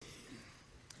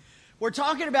We're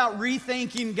talking about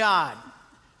rethinking God.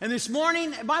 And this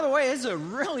morning, by the way, it's a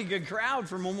really good crowd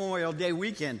for Memorial Day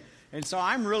weekend. And so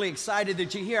I'm really excited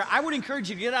that you're here. I would encourage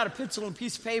you to get out a pencil and a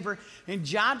piece of paper and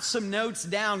jot some notes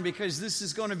down, because this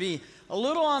is going to be a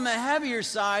little on the heavier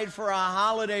side for a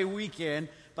holiday weekend.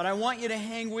 But I want you to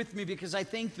hang with me, because I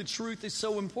think the truth is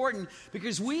so important.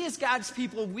 Because we as God's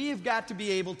people, we have got to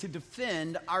be able to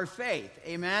defend our faith.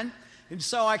 Amen? And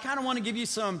so I kind of want to give you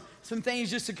some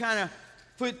things just to kind of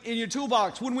put in your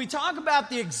toolbox. When we talk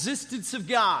about the existence of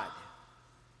God,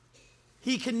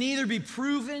 He can neither be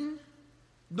proven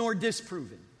nor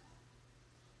disproven.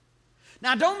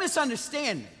 Now, don't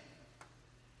misunderstand me.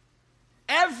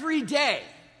 Every day,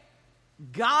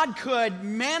 God could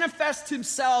manifest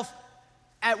Himself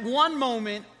at one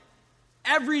moment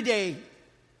every day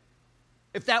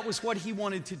if that was what He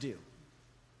wanted to do.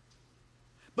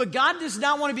 But God does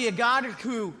not want to be a God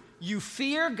who you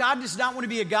fear. God does not want to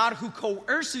be a God who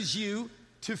coerces you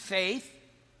to faith.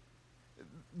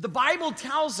 The Bible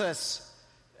tells us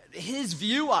His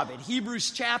view of it.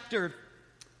 Hebrews chapter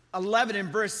 11 and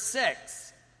verse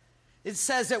 6. It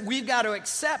says that we've got to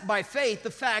accept by faith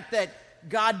the fact that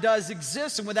God does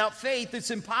exist, and without faith it's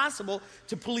impossible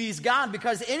to please God,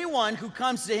 because anyone who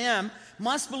comes to Him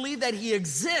must believe that He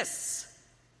exists.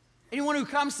 Anyone who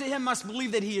comes to Him must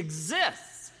believe that He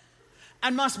exists,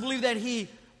 and must believe that He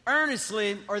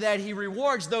earnestly, or that He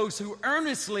rewards those who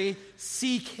earnestly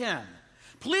seek Him.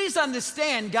 Please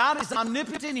understand, God is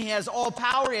omnipotent. He has all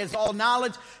power. He has all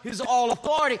knowledge. He has all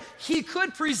authority. He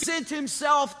could present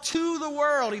Himself to the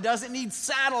world. He doesn't need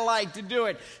satellite to do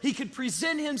it. He could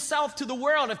present Himself to the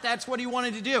world if that's what He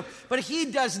wanted to do. But He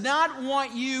does not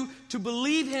want you to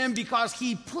believe Him because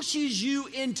He pushes you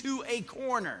into a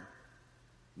corner.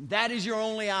 That is your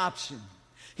only option.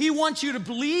 He wants you to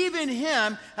believe in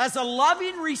Him as a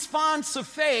loving response of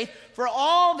faith for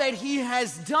all that He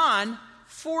has done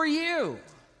for you.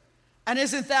 And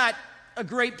isn't that a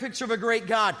great picture of a great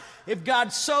God? If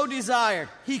God so desired,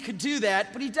 He could do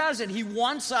that, but He doesn't. He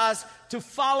wants us to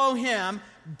follow Him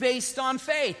based on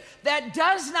faith. That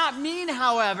does not mean,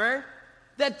 however,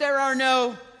 that there are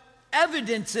no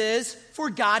evidences for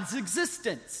God's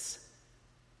existence.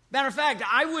 Matter of fact,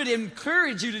 I would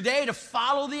encourage you today to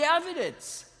follow the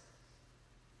evidence.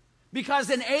 Because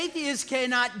an atheist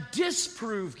cannot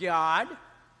disprove God.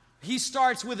 He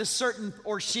starts with a certain,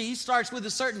 or she starts with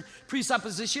a certain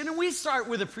presupposition, and we start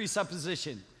with a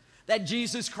presupposition that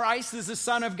Jesus Christ is the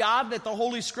Son of God, that the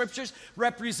Holy Scriptures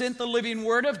represent the living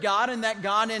Word of God, and that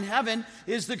God in heaven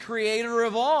is the Creator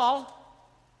of all.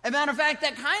 As a matter of fact,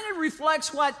 that kind of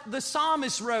reflects what the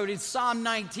psalmist wrote in Psalm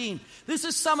 19. This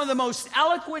is some of the most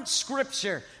eloquent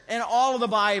scripture in all of the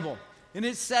Bible. And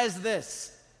it says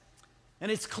this,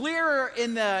 and it's clearer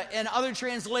in other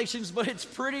translations, but it's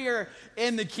prettier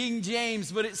in the King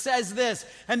James. But it says this,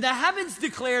 and the heavens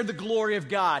declare the glory of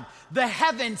God. The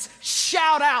heavens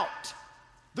shout out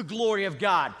the glory of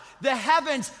God. The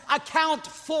heavens account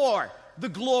for the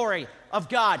glory of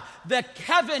God. The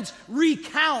heavens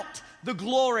recount the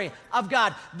glory of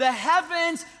God. The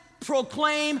heavens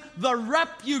proclaim the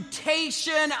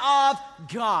reputation of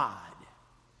God.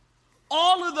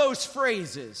 All of those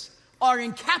phrases are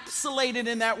encapsulated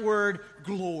in that word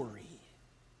glory.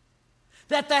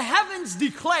 That the heavens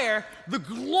declare the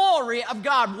glory of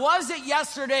God. Was it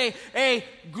yesterday a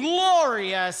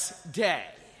glorious day?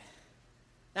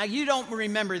 Now, you don't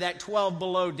remember that 12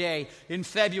 below day in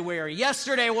February.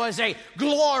 Yesterday was a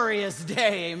glorious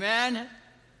day, amen?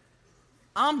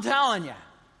 I'm telling you.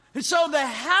 And so the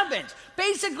heavens,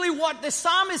 basically what the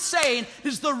psalmist is saying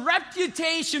is the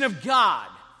reputation of God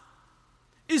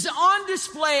is on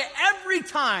display every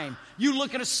time you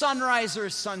look at a sunrise or a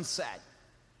sunset.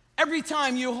 Every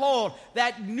time you hold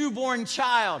that newborn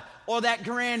child or that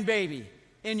grandbaby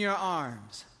in your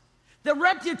arms. The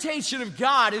reputation of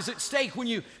God is at stake when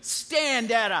you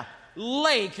stand at a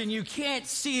lake and you can't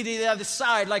see to the other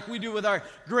side like we do with our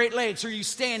Great Lakes, or you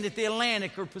stand at the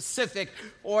Atlantic or Pacific,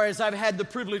 or as I've had the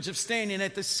privilege of standing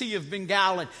at the Sea of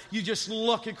Bengal, and you just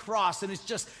look across and it's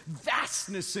just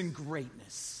vastness and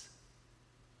greatness.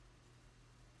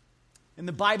 And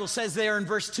the Bible says there in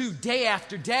verse 2, day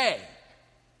after day,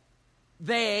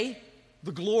 they,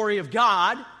 the glory of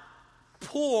God,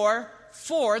 pour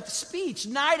forth speech.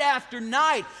 Night after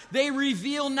night, they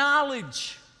reveal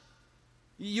knowledge.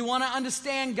 You want to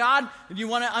understand God? You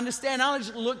want to understand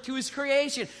knowledge? Look to His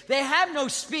creation. They have no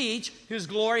speech. His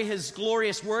glory, His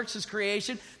glorious works, His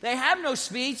creation. They have no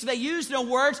speech. They use no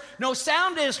words. No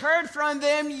sound is heard from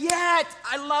them yet.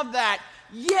 I love that.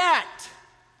 Yet,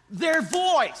 their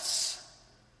voice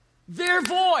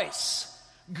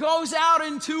goes out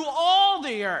into all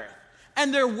the earth,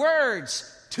 and their words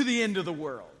to the end of the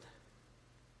world.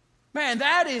 Man,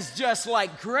 that is just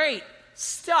like great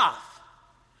stuff.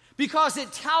 Because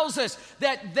it tells us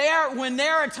that when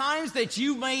there are times that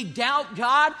you may doubt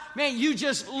God, man, you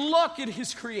just look at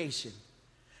his creation.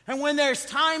 And when there's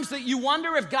times that you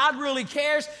wonder if God really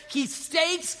cares, he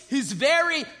stakes his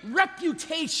very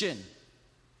reputation.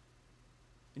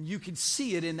 And you can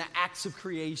see it in the acts of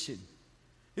creation.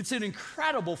 It's an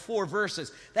incredible 4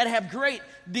 verses that have great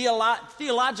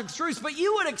theological truths. But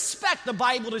you would expect the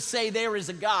Bible to say there is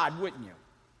a God, wouldn't you?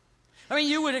 I mean,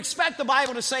 you would expect the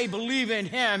Bible to say, believe in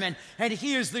him, and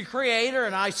he is the creator,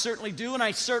 and I certainly do, and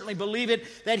I certainly believe it,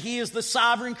 that he is the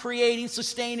sovereign, creating,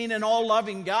 sustaining, and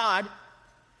all-loving God.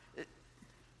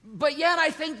 But yet I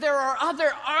think there are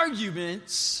other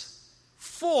arguments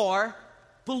for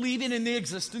believing in the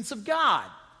existence of God.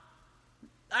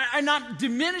 I'm not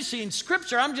diminishing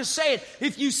Scripture. I'm just saying,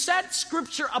 if you set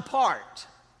Scripture apart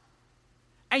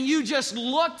and you just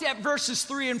looked at verses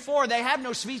 3 and 4, they have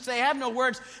no speech, they have no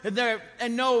words,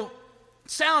 and no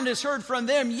sound is heard from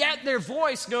them, yet their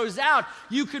voice goes out.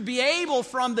 You could be able,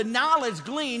 from the knowledge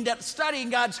gleaned at studying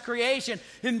God's creation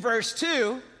in verse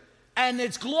 2, and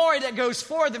its glory that goes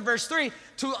forth in verse 3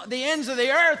 to the ends of the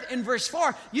earth in verse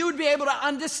 4, you would be able to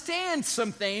understand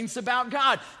some things about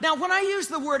God. Now, when I use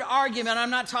the word argument, I'm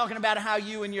not talking about how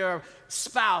you and your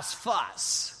spouse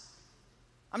fuss.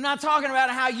 I'm not talking about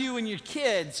how you and your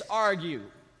kids argue.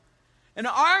 An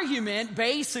argument,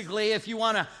 basically, if you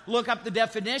want to look up the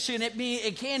definition,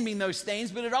 it can mean those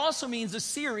things, but it also means a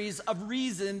series of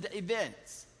reasoned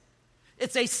events.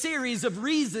 It's a series of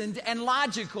reasoned and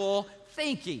logical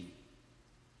thinking.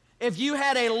 If you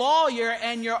had a lawyer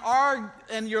and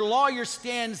your lawyer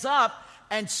stands up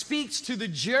and speaks to the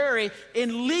jury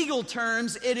in legal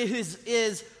terms, it is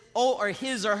his or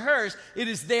hers, it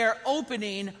is their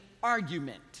opening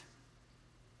argument.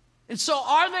 And so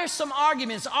are there some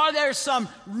arguments? Are there some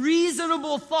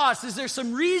reasonable thoughts? Is there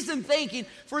some reasoned thinking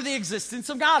for the existence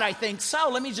of God? I think so.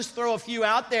 Let me just throw a few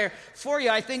out there for you.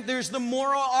 I think there's the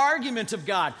moral argument of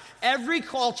God. Every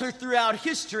culture throughout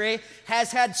history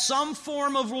has had some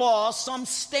form of law, some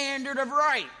standard of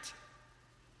right.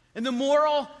 And the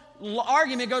moral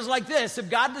argument goes like this: if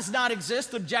God does not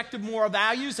exist, objective moral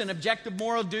values and objective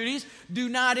moral duties do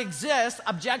not exist.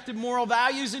 Objective moral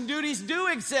values and duties do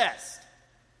exist.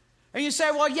 And you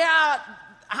say, well, yeah,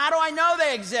 how do I know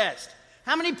they exist?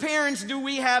 How many parents do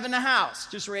we have in the house?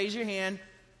 Just raise your hand.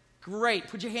 Great.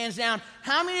 Put your hands down.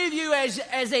 How many of you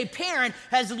as a parent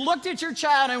has looked at your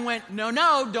child and went,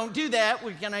 no, don't do that?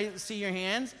 Well, can I see your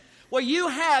hands? Well, you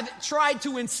have tried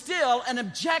to instill an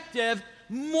objective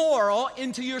moral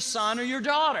into your son or your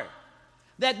daughter.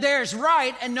 That there's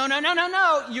right and no,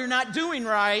 you're not doing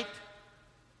right.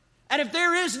 And if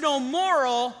there is no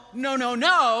moral,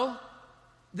 no,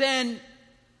 then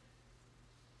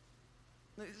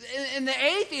and the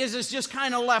atheist is just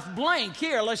kind of left blank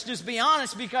here. Let's just be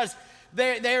honest, because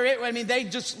they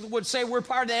just would say we're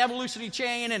part of the evolutionary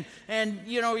chain, and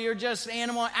you're just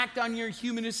animal, act on your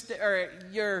humanistic or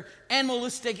your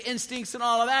animalistic instincts and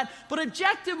all of that. But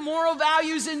objective moral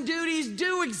values and duties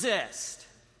do exist.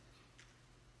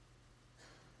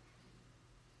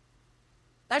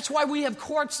 That's why we have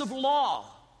courts of law.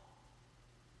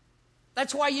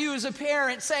 That's why you as a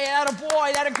parent say, "Atta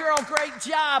boy, atta girl, great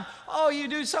job. Oh, you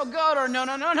do so good." Or no,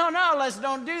 let's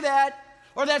don't do that.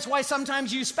 Or that's why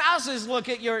sometimes you spouses look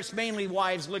at it's mainly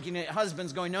wives looking at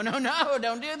husbands going, no,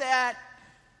 don't do that.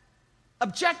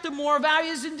 Objective moral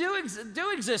values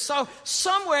do exist. So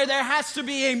somewhere there has to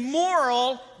be a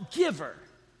moral giver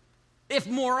if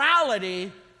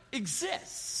morality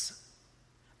exists.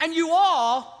 And you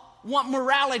all want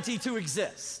morality to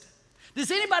exist. Does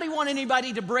anybody want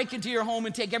anybody to break into your home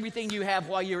and take everything you have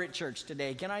while you're at church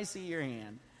today? Can I see your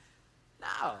hand?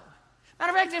 No.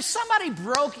 Matter of fact, if somebody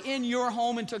broke in your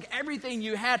home and took everything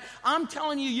you had, I'm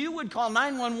telling you, you would call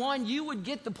 911, you would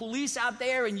get the police out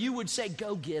there, and you would say,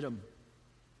 go get them.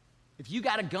 If you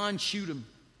got a gun, shoot them.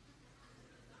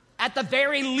 At the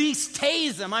very least,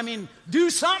 tase them. I mean, do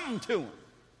something to them.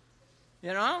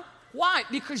 You know? Why?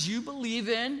 Because you believe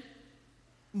in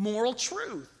moral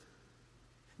truth.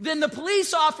 Then the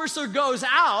police officer goes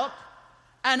out,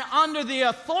 and under the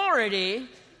authority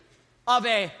of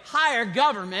a higher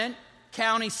government,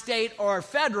 county, state, or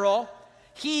federal,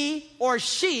 he or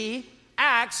she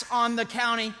acts on the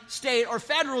county, state, or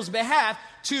federal's behalf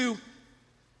to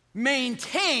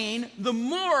maintain the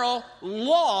moral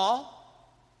law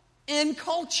in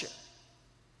culture.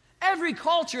 Every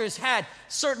culture has had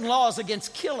certain laws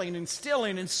against killing and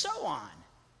stealing and so on.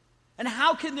 And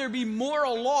how can there be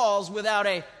moral laws without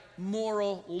a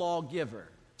moral lawgiver?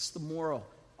 It's the moral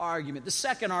argument. The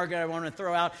second argument I want to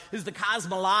throw out is the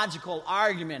cosmological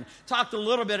argument. Talked a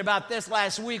little bit about this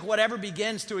last week. Whatever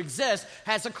begins to exist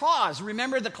has a cause.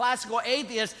 Remember, the classical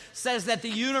atheist says that the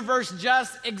universe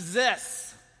just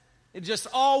exists. It just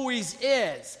always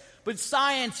is. But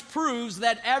science proves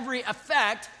that every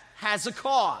effect has a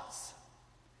cause.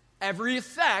 Every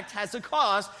effect has a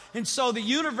cause. And so the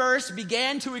universe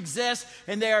began to exist,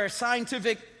 and there are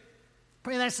scientific,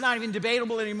 that's not even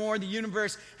debatable anymore. The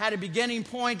universe had a beginning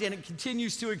point, and it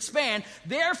continues to expand.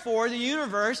 Therefore, the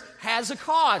universe has a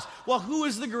cause. Well, who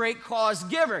is the great cause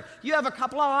giver? You have a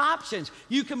couple of options.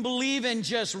 You can believe in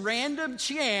just random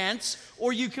chance,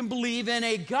 or you can believe in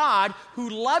a God who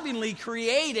lovingly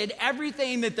created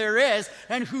everything that there is,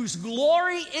 and whose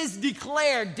glory is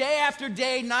declared day after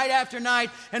day, night after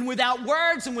night, and without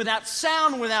words and without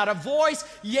sound, without a voice,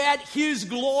 yet his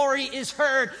glory is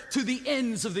heard to the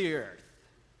ends of the earth.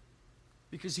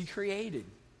 Because he created.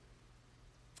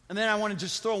 And then I want to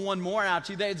just throw one more out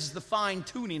to you. This is the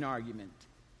fine-tuning argument.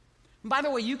 And by the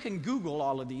way, you can Google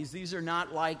all of these. These are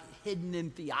not like hidden in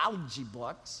theology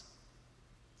books.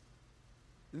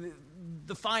 The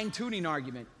fine-tuning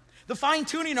argument. The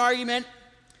fine-tuning argument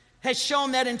has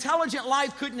shown that intelligent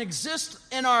life couldn't exist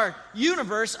in our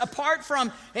universe apart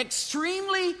from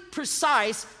extremely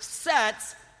precise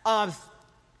sets of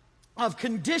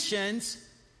conditions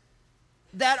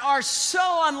that are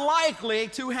so unlikely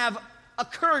to have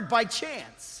occurred by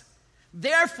chance.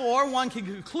 Therefore, one can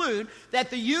conclude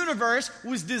that the universe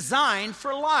was designed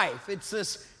for life. It's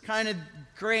this kind of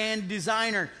grand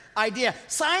designer idea.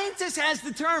 Scientists has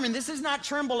determined, this is not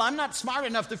Trimble, I'm not smart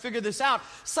enough to figure this out.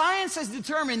 Science has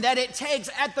determined that it takes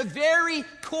at the very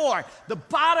core, the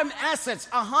bottom essence,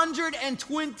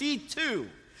 122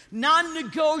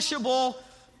 non-negotiable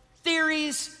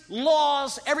theories,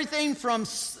 laws, everything from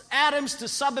atoms to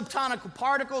subatomic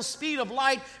particles, speed of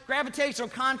light, gravitational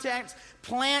contact,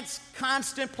 Planck's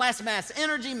constant, plasma mass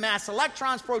energy, mass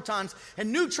electrons, protons,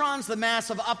 and neutrons, the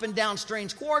mass of up and down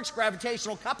strange quarks,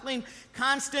 gravitational coupling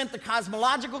constant, the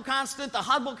cosmological constant, the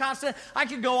Hubble constant. I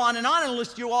could go on and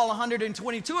list you all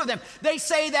 122 of them. They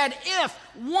say that if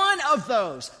one of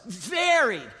those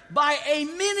varied by a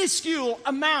minuscule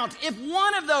amount, if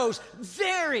one of those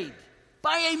varied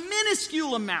by a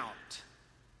minuscule amount,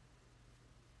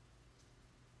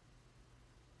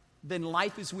 then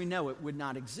life as we know it would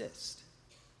not exist.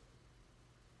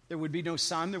 There would be no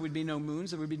sun, there would be no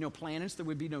moons, there would be no planets, there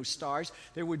would be no stars,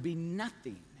 there would be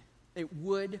nothing. It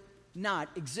would not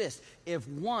exist if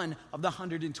one of the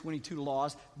 122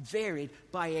 laws varied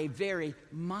by a very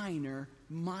minor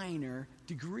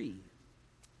degree.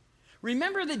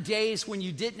 Remember the days when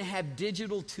you didn't have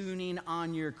digital tuning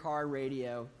on your car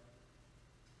radio?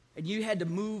 And you had to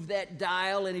move that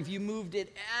dial, and if you moved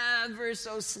it ever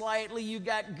so slightly, you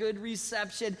got good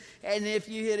reception. And if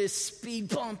you hit a speed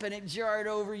bump and it jarred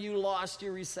over, you lost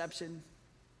your reception.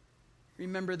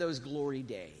 Remember those glory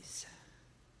days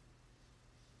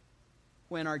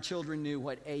when our children knew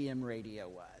what AM radio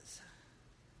was.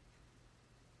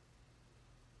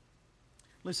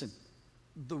 Listen,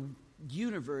 the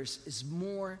universe is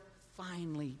more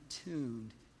finely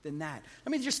tuned than that.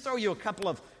 Let me just throw you a couple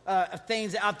of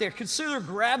things out there. Consider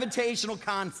gravitational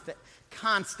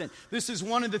constant. This is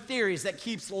one of the theories that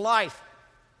keeps life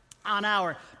on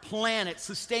our planet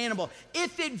sustainable.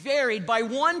 If it varied by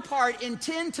 1 part in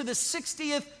 10 to the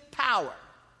 60th power,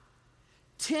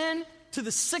 10 to the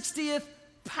 60th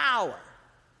power,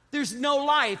 there's no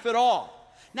life at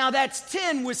all. Now that's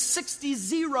 10 with 60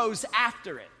 zeros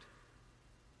after it.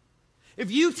 If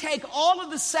you take all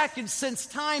of the seconds since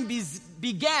time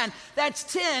began, that's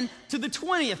 10 to the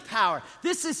 20th power.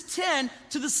 This is 10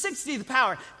 to the 60th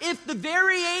power. If the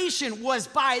variation was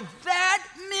by that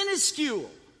minuscule,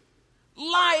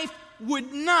 life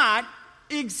would not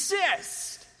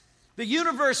exist. The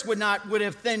universe would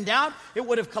have thinned out. It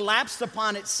would have collapsed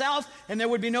upon itself, and there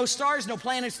would be no stars, no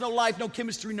planets, no life, no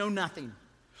chemistry, no nothing.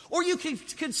 Or you can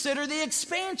consider the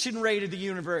expansion rate of the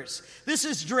universe. This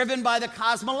is driven by the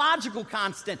cosmological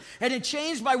constant, and it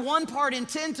changed by 1 part in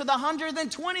 10 to the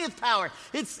 120th power.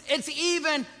 It's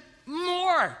even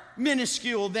more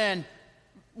minuscule than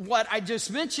what I just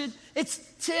mentioned. It's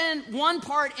 1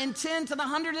 part in 10 to the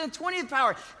 120th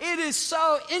power. It is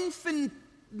so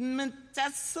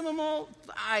infinitesimal.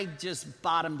 I just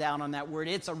bottomed out on that word.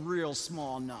 It's a real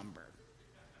small number.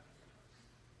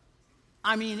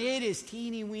 I mean, it is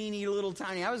teeny weeny, little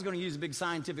tiny. I was going to use a big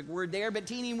scientific word there, but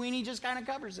teeny weeny just kind of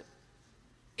covers it.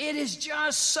 It is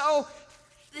just so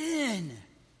thin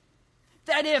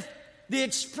that if the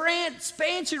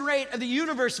expansion rate of the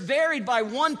universe varied by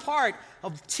 1 part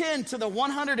of 10 to the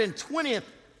 120th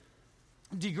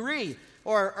degree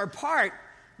or part,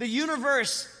 the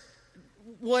universe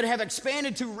would have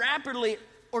expanded too rapidly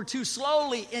or too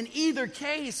slowly. In either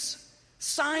case,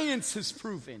 science has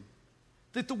proven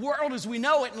that the world as we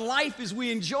know it and life as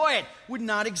we enjoy it would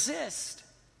not exist.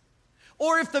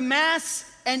 Or if the mass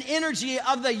and energy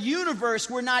of the universe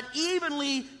were not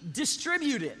evenly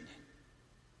distributed.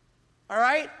 All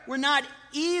right? We're not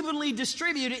evenly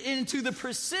distributed into the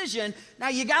precision. Now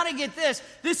you got to get this.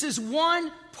 This is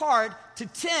 1 part to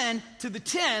 10 to the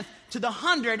 10th to the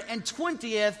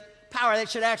 120th power. That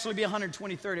should actually be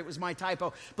 123rd. It was my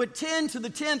typo. But 10 to the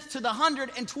 10th to the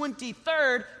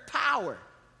 123rd power.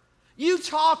 You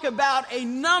talk about a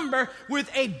number with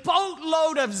a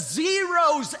boatload of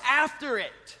zeros after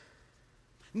it.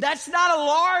 That's not a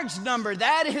large number.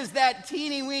 That is that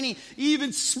teeny weeny,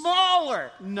 even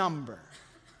smaller number.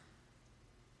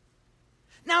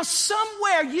 Now,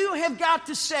 somewhere you have got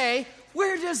to say,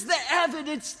 where does the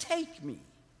evidence take me?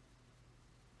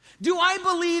 Do I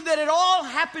believe that it all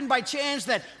happened by chance,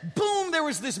 that boom, there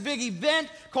was this big event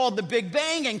called the Big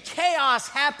Bang and chaos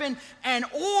happened and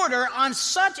order on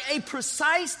such a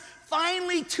precise,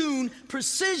 finely tuned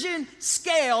precision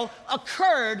scale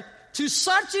occurred to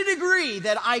such a degree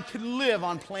that I could live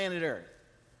on planet Earth?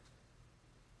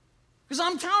 Because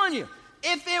I'm telling you,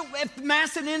 if the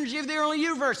mass and energy of the early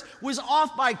universe was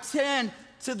off by 10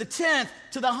 to the 10th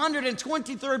to the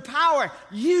 123rd power,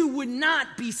 you would not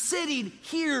be sitting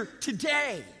here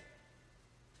today.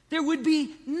 There would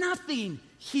be nothing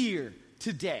here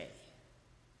today.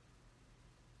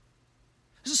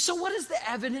 So what does the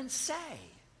evidence say?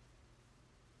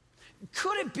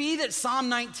 Could it be that Psalm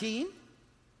 19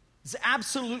 is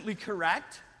absolutely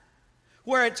correct,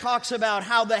 where it talks about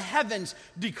how the heavens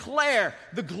declare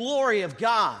the glory of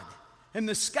God and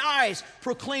the skies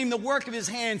proclaim the work of his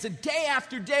hands, and day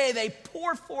after day they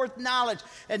pour forth knowledge,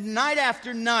 and night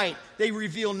after night they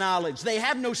reveal knowledge. They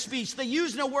have no speech, they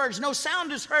use no words, no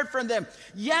sound is heard from them,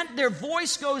 yet their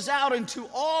voice goes out into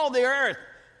all the earth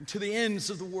and to the ends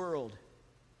of the world.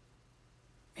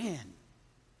 Man,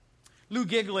 Lou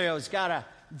Giglio's got a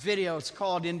video, it's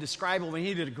called Indescribable, and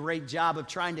he did a great job of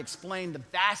trying to explain the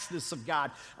vastness of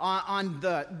God. On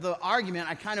the argument,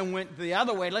 I kind of went the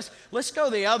other way. Let's go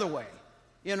the other way.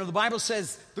 You know, the Bible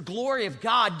says the glory of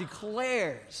God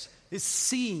declares, is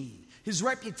seen. His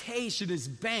reputation is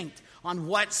banked on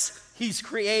what he's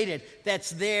created that's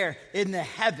there in the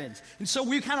heavens. And so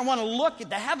we kind of want to look at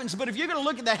the heavens, but if you're going to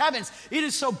look at the heavens, it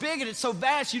is so big and it's so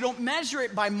vast, you don't measure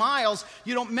it by miles,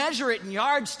 you don't measure it in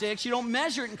yardsticks, you don't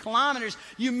measure it in kilometers,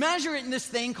 you measure it in this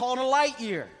thing called a light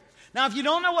year. Now, if you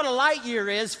don't know what a light year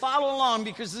is, follow along,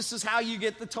 because this is how you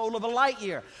get the total of a light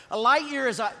year. A light year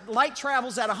is light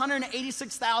travels at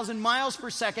 186,000 miles per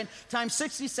second, times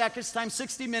 60 seconds, times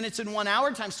 60 minutes in 1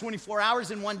 hour, times 24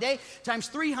 hours in 1 day, times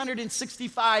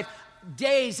 365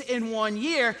 days in 1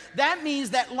 year. That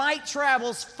means that light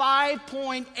travels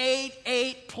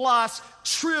 5.88 plus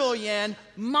trillion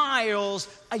miles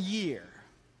a year.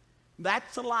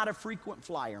 That's a lot of frequent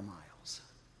flyer miles.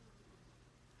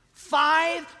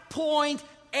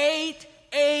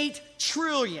 5.88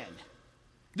 trillion.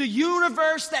 The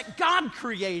universe that God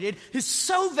created is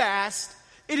so vast,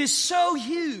 it is so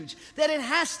huge, that it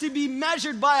has to be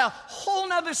measured by a whole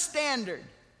nother standard.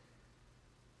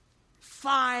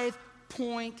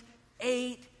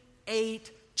 5.88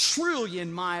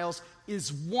 trillion miles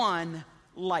is 1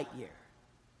 light year.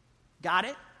 Got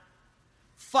it?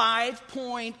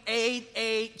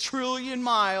 5.88 trillion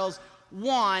miles,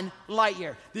 1 light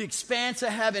year. The expanse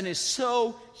of heaven is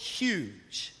so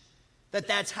huge that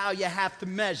that's how you have to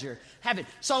measure heaven.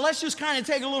 So let's just kind of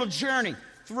take a little journey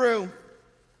through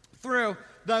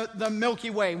the Milky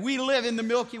Way. We live in the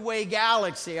Milky Way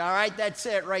galaxy, all right? That's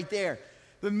it right there.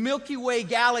 The Milky Way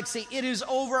galaxy, it is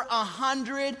over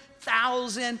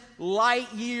 100,000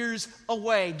 light years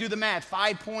away. Do the math.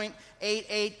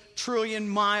 5.88 trillion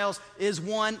miles is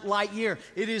 1 light year.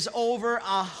 It is over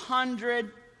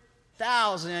 100,000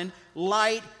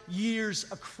 light years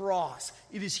across.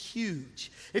 It is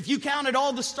huge. If you counted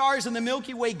all the stars in the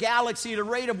Milky Way galaxy at a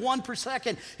rate of 1 per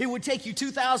second, it would take you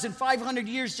 2,500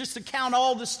 years just to count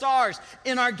all the stars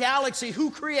in our galaxy. Who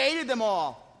created them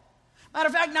all? Matter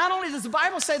of fact, not only does the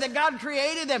Bible say that God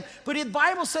created them, but the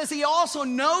Bible says he also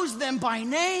knows them by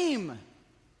name.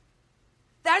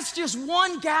 That's just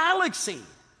one galaxy.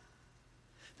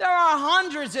 There are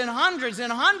hundreds and hundreds and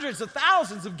hundreds of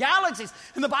thousands of galaxies,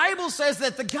 and the Bible says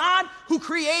that the God who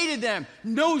created them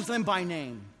knows them by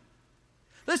name.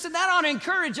 Listen, that ought to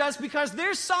encourage us, because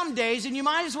there's some days, and you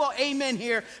might as well amen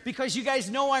here, because you guys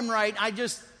know I'm right. I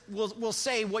just will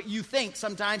say what you think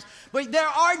sometimes. But there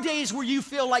are days where you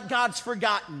feel like God's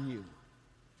forgotten you.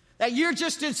 That you're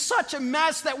just in such a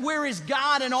mess that where is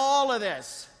God in all of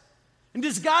this? And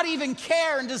does God even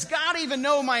care? And does God even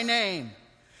know my name?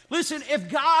 Listen, if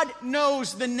God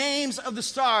knows the names of the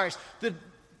stars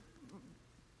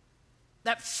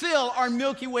that fill our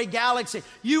Milky Way galaxy,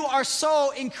 you are so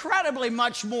incredibly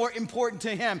much more important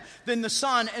to him than the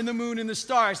sun and the moon and the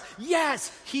stars.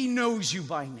 Yes, he knows you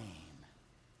by name.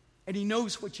 And he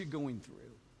knows what you're going through.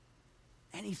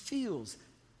 And he feels.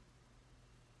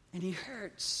 And he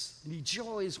hurts. And he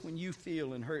joys when you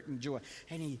feel and hurt and joy.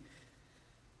 And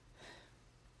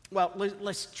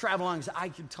let's travel on, because I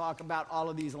could talk about all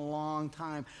of these a long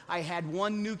time. I had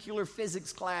one nuclear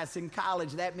physics class in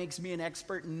college. That makes me an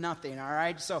expert in nothing, all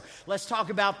right? So let's talk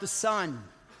about the sun.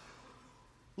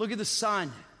 Look at the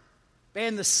sun.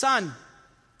 Man, the sun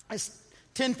is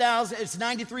 10,000, it's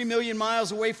 93 million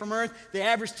miles away from Earth. The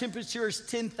average temperature is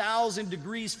 10,000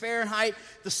 degrees Fahrenheit.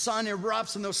 The sun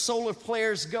erupts and those solar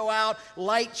flares go out.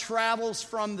 Light travels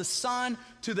from the sun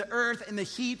to the Earth, and the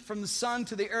heat from the sun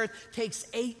to the Earth takes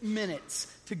 8 minutes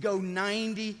to go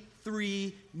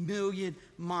 93 million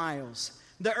miles.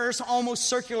 The Earth's almost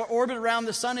circular orbit around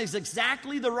the sun is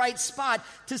exactly the right spot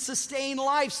to sustain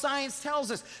life. Science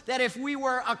tells us that if we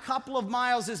were a couple of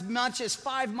miles, as much as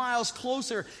 5 miles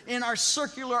closer in our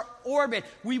circular orbit,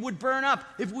 we would burn up.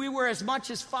 If we were as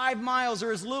much as 5 miles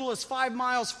or as little as 5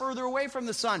 miles further away from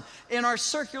the sun in our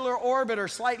circular orbit or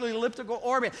slightly elliptical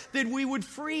orbit, then we would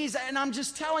freeze. And I'm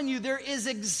just telling you, there is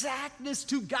exactness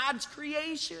to God's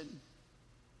creation.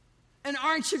 And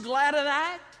aren't you glad of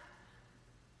that?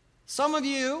 Some of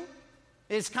you,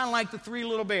 it's kind of like the 3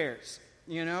 little bears.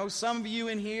 You know, some of you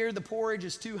in here, the porridge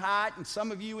is too hot, and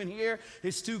some of you in here,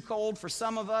 it's too cold. For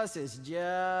some of us, it's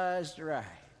just right.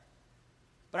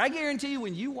 But I guarantee you,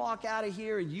 when you walk out of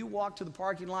here and you walk to the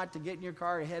parking lot to get in your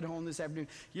car to head home this afternoon,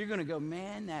 you're going to go,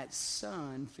 man, that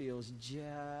sun feels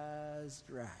just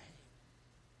right.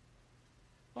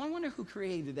 Well, I wonder who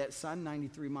created that sun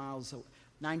 93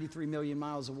 million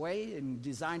miles away and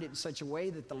designed it in such a way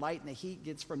that the light and the heat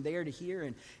gets from there to here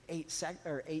in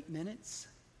 8 minutes.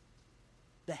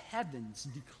 The heavens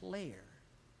declare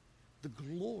the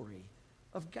glory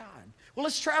of God. Well,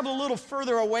 let's travel a little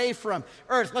further away from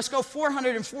Earth. Let's go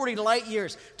 440 light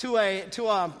years to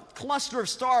a cluster of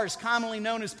stars commonly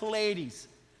known as Pleiades.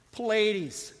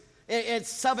 Pleiades. It's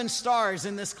 7 stars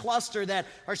in this cluster that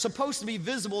are supposed to be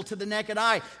visible to the naked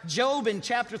eye. Job in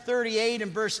chapter 38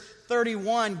 and verse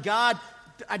 31, God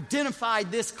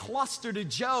identified this cluster to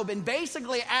Job and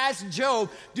basically asked Job,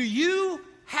 do you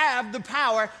have the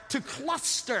power to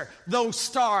cluster those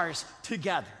stars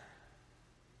together?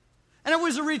 And it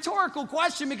was a rhetorical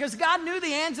question because God knew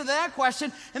the answer to that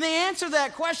question. And the answer to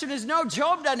that question is no,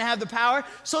 Job doesn't have the power.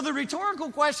 So the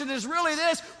rhetorical question is really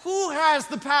this: who has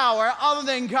the power other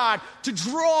than God to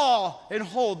draw and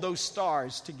hold those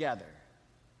stars together?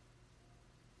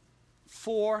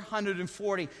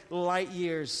 440 light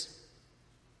years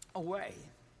away.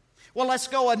 Well, let's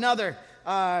go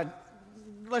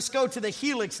let's go to the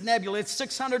Helix Nebula. It's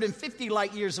 650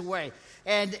 light years away.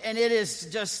 And it is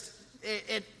just,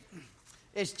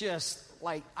 it's just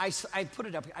like, I put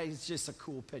it up, it's just a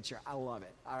cool picture. I love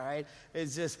it, all right?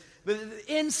 It's just, but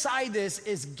inside this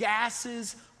is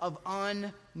gases of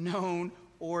unknown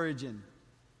origin.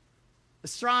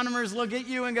 Astronomers look at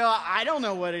you and go, I don't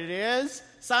know what it is.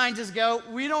 Scientists go,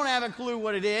 we don't have a clue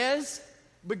what it is.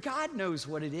 But God knows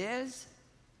what it is.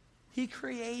 He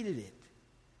created it.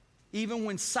 Even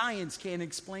when science can't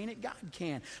explain it, God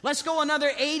can. Let's go another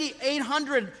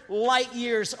 800 light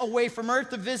years away from Earth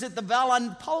to visit the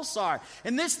Vela pulsar.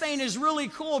 And this thing is really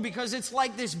cool because it's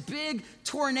like this big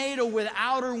tornado with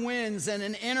outer winds and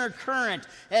an inner current.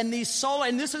 And this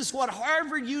is what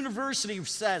Harvard University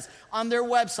says on their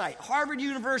website. Harvard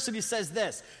University says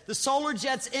this: the solar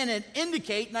jets in it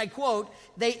indicate, and I quote,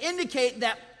 they indicate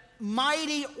that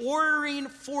mighty ordering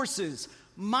forces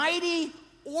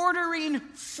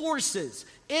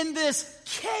in this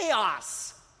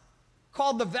chaos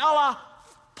called the Vela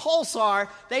pulsar,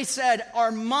 they said,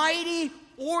 our mighty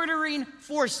ordering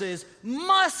forces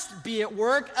must be at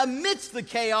work amidst the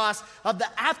chaos of the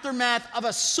aftermath of a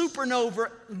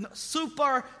supernova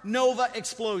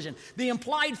explosion. The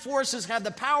implied forces have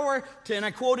the power to, and I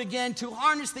quote again, to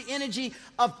harness the energy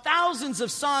of thousands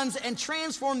of suns and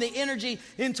transform the energy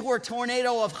into a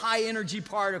tornado of high energy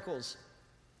particles.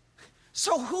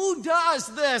 So who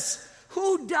does this?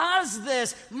 Who does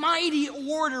this mighty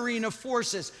ordering of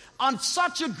forces on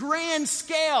such a grand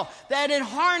scale that it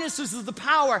harnesses the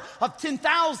power of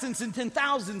 10,000s and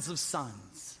 10,000s of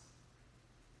suns?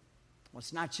 Well,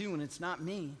 it's not you and it's not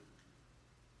me.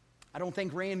 I don't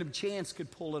think random chance could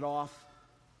pull it off.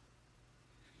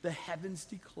 The heavens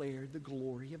declare the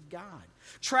glory of God.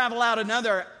 Travel out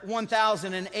another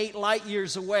 1,008 light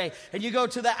years away, and you go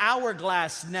to the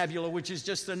Hourglass Nebula, which is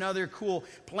just another cool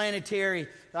planetary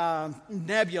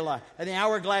nebula. And the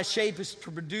hourglass shape is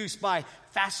produced by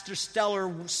faster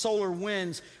stellar solar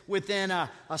winds within a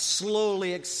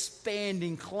slowly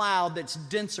expanding cloud that's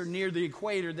denser near the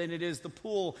equator than it is the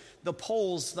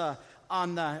poles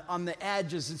on the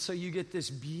edges. And so you get this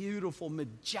beautiful,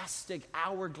 majestic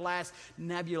hourglass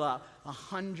nebula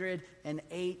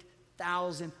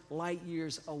 108,000 light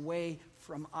years away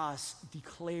from us,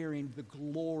 declaring the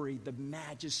glory, the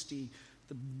majesty,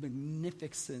 the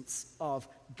magnificence of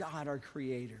God, our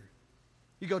Creator.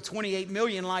 You go 28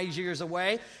 million light years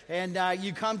away, and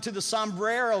you come to the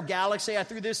Sombrero Galaxy. I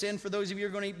threw this in for those of you who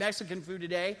are going to eat Mexican food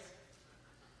today.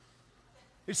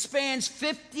 It spans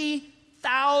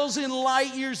 50,000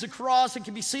 light years across. It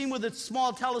can be seen with a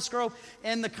small telescope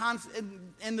in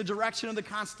the direction of the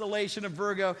constellation of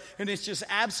Virgo, and it's just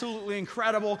absolutely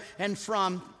incredible. And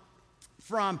from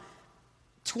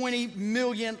 20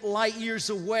 million light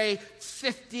years away,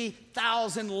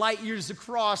 50,000 light years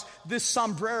across, this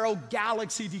Sombrero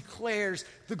Galaxy declares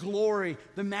the glory,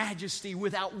 the majesty,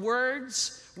 without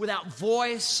words, without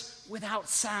voice, without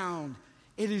sound.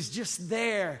 It is just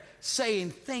there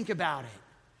saying, think about it.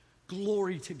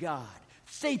 Glory to God.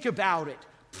 Think about it.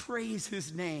 Praise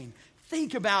His name.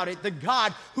 Think about it. The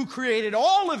God who created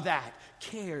all of that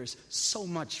cares so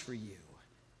much for you.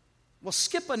 Well,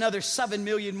 skip another 7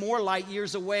 million more light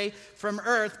years away from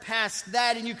Earth past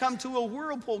that, and you come to a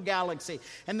whirlpool galaxy.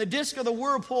 And the disk of the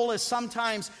whirlpool is some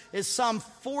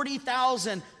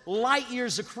 40,000 light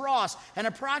years across and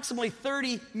approximately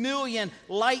 30 million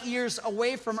light years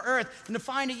away from Earth. And to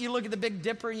find it, you look at the Big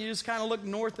Dipper, and you just kind of look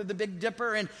north of the Big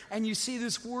Dipper, and you see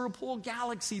this whirlpool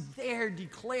galaxy there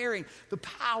declaring the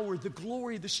power, the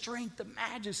glory, the strength, the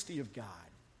majesty of God.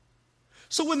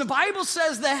 So when the Bible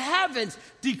says the heavens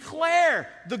declare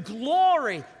the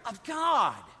glory of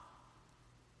God,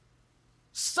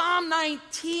 Psalm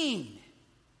 19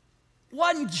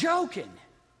 wasn't joking.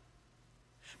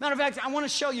 Matter of fact, I want to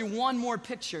show you one more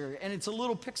picture, and it's a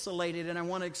little pixelated, and I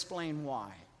want to explain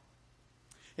why.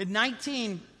 In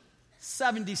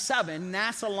 1977,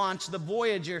 NASA launched the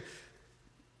Voyager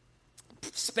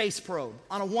space probe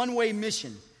on a one-way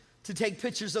mission to take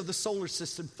pictures of the solar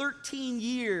system. 13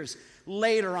 years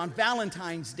later, on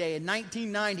Valentine's Day in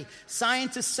 1990,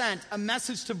 scientists sent a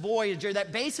message to Voyager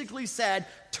that basically said,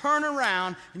 turn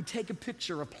around and take a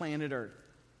picture of planet Earth.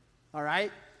 All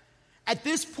right? At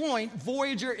this point,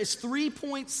 Voyager is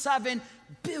 3.7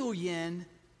 billion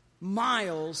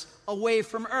miles away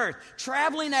from Earth.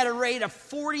 Traveling at a rate of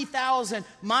 40,000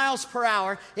 miles per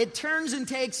hour, it turns and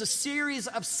takes a series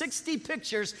of 60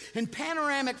 pictures in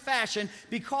panoramic fashion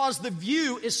because the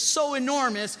view is so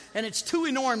enormous, and it's too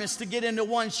enormous to get into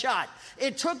one shot.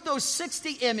 It took those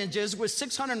 60 images with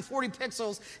 640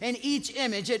 pixels in each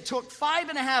image. It took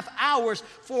 5.5 hours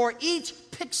for each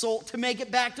pixel to make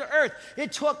it back to Earth.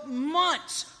 It took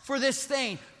months for this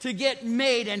thing to get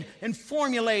made and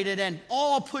formulated and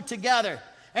all put together.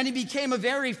 And it became a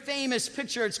very famous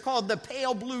picture. It's called the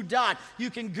pale blue dot.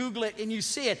 You can Google it and you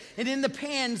see it. And in the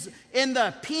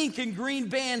pink and green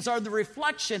bands are the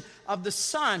reflection of the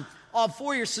sun of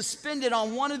Voyager suspended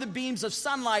on one of the beams of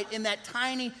sunlight in that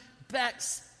tiny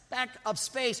speck of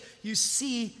space. You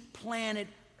see planet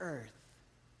Earth.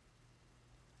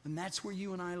 And that's where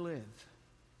you and I live.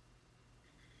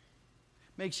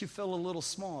 Makes you feel a little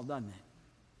small, doesn't it?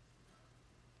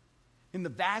 In the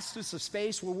vastness of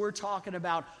space, where we're talking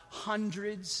about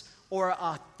hundreds or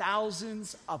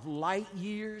thousands of light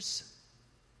years,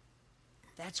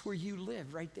 that's where you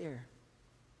live, right there.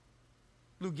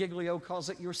 Lou Giglio calls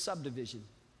it your subdivision.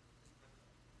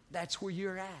 That's where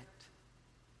you're at.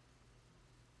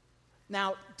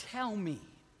 Now, tell me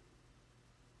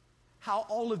how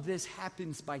all of this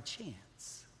happens by chance.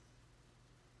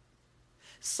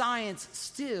 Science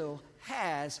still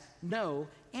has no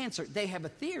answer. They have a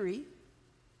theory.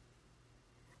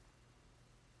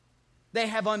 They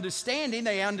have understanding.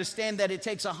 They understand that it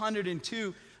takes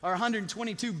 102 or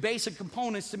 122 basic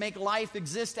components to make life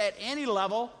exist at any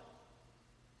level.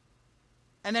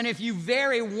 And then if you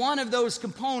vary one of those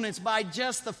components by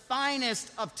just the finest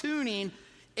of tuning,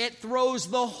 it throws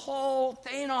the whole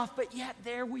thing off. But yet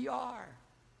there we are.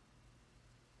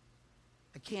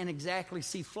 I can't exactly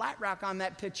see Flat Rock on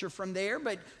that picture from there,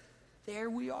 but there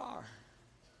we are.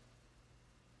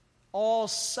 All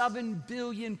 7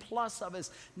 billion plus of us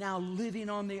now living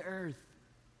on the earth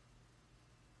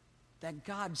that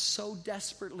God so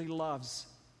desperately loves.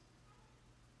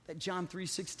 that John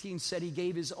 3:16 said he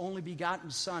gave his only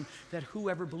begotten Son, that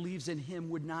whoever believes in him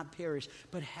would not perish,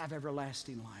 but have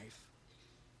everlasting life.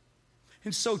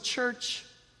 And so, church,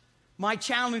 my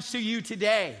challenge to you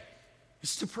today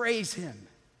is to praise him.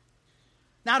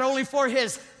 Not only for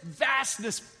his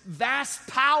vast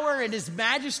power and his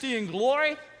majesty and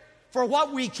glory, for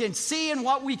what we can see and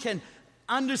what we can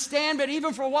understand, but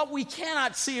even for what we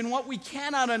cannot see and what we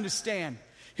cannot understand.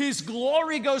 His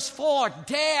glory goes forth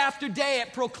day after day.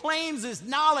 It proclaims his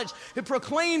knowledge. It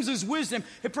proclaims his wisdom.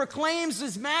 It proclaims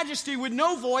his majesty with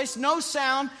no voice, no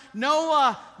sound,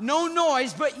 no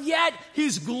noise, but yet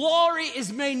his glory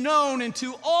is made known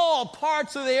into all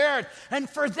parts of the earth. And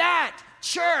for that,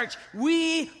 church,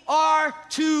 we are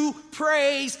to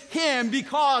praise him,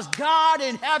 because God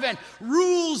in heaven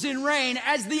rules and reigns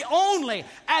as the only,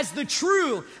 as the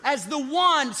true, as the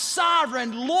one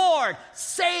sovereign Lord,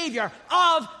 Savior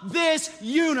of this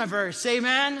universe.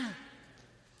 Amen?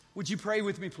 Would you pray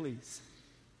with me, please?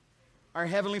 Our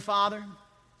Heavenly Father,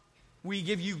 we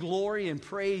give you glory and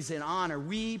praise and honor.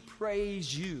 We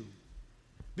praise you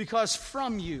because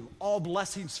from you all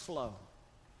blessings flow.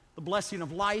 The blessing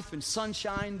of life and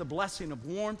sunshine, the blessing of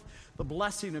warmth, the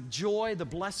blessing of joy, the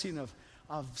blessing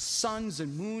of suns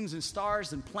and moons and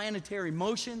stars and planetary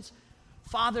motions.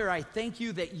 Father, I thank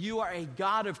you that you are a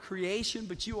God of creation,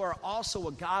 but you are also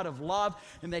a God of love,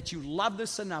 and that you loved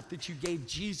us enough that you gave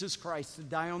Jesus Christ to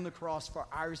die on the cross for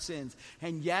our sins.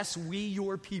 And yes, we,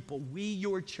 your people, we,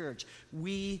 your church,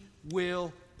 we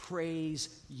will praise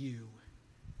you.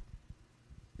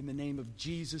 In the name of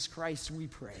Jesus Christ, we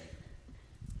pray.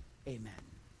 Amen.